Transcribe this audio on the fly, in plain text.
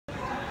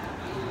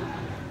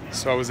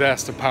So I was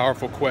asked a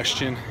powerful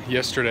question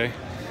yesterday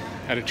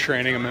at a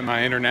training. I'm at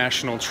my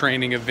international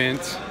training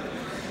event,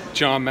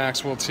 John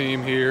Maxwell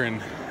team here,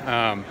 and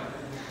I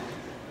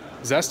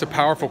was asked a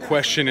powerful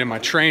question in my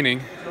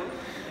training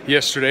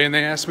yesterday, and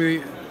they asked me,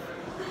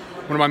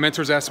 one of my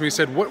mentors asked me, he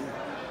said,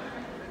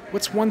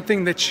 what's one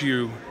thing that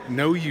you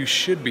know you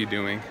should be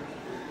doing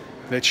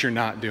that you're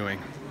not doing?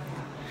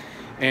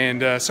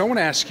 And so I want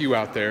to ask you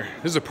out there,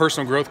 this is a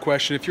personal growth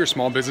question. If you're a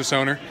small business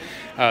owner,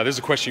 this is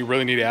a question you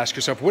really need to ask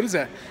yourself. What's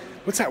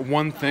that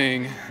one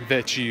thing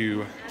that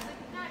you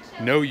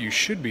know you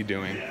should be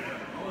doing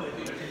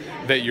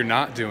that you're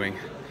not doing?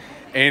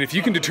 And if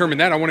you can determine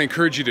that, I want to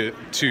encourage you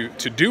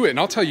to do it. And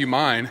I'll tell you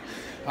mine.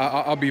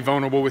 I'll be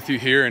vulnerable with you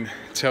here and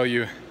tell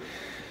you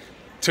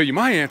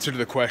my answer to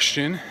the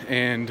question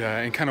and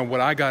kind of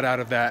what I got out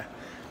of that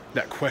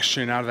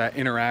question, out of that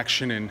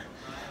interaction.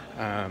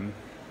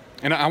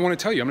 And I want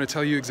to tell you, I'm going to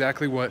tell you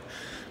exactly what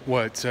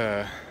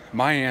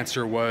my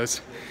answer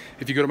was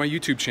if you go to my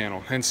YouTube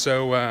channel. And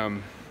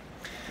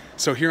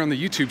so here on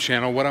the YouTube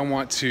channel, what I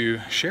want to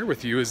share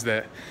with you is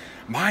that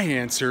my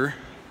answer,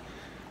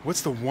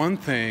 what's the one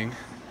thing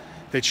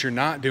that you're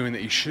not doing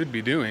that you should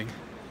be doing?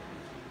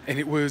 And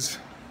it was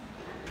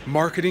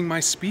marketing my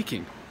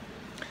speaking.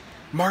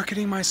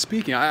 Marketing my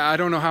speaking. I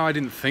don't know how I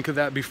didn't think of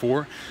that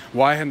before,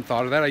 why I hadn't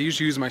thought of that. I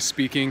usually use my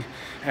speaking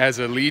as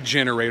a lead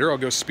generator. I'll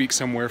go speak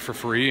somewhere for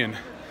free and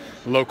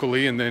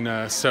locally and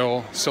then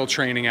sell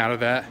training out of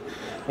that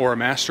or a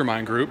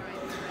mastermind group.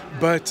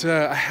 But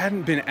I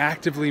hadn't been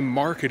actively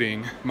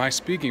marketing my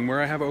speaking,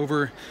 where I have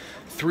over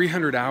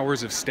 300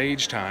 hours of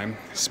stage time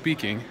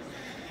speaking,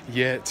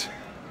 yet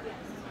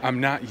I'm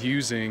not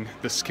using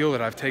the skill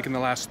that I've taken the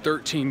last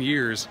 13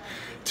 years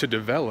to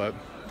develop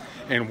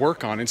and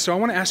work on. And so I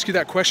want to ask you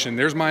that question.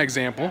 There's my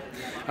example.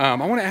 I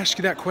want to ask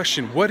you that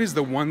question. What is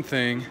the one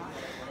thing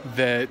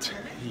that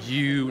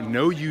you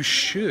know you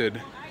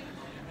should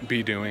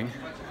be doing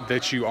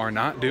that you are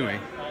not doing?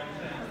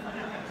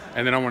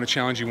 And then I want to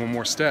challenge you one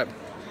more step.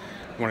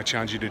 I want to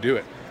challenge you to do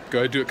it. Go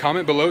ahead, do it.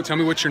 Comment below. Tell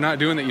me what you're not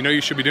doing that you know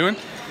you should be doing.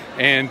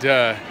 And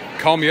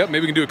call me up.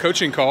 Maybe we can do a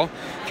coaching call.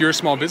 If you're a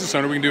small business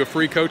owner, we can do a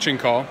free coaching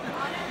call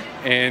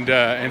and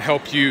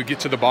help you get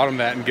to the bottom of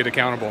that and get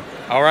accountable.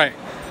 All right.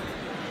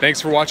 Thanks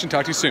for watching.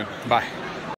 Talk to you soon. Bye.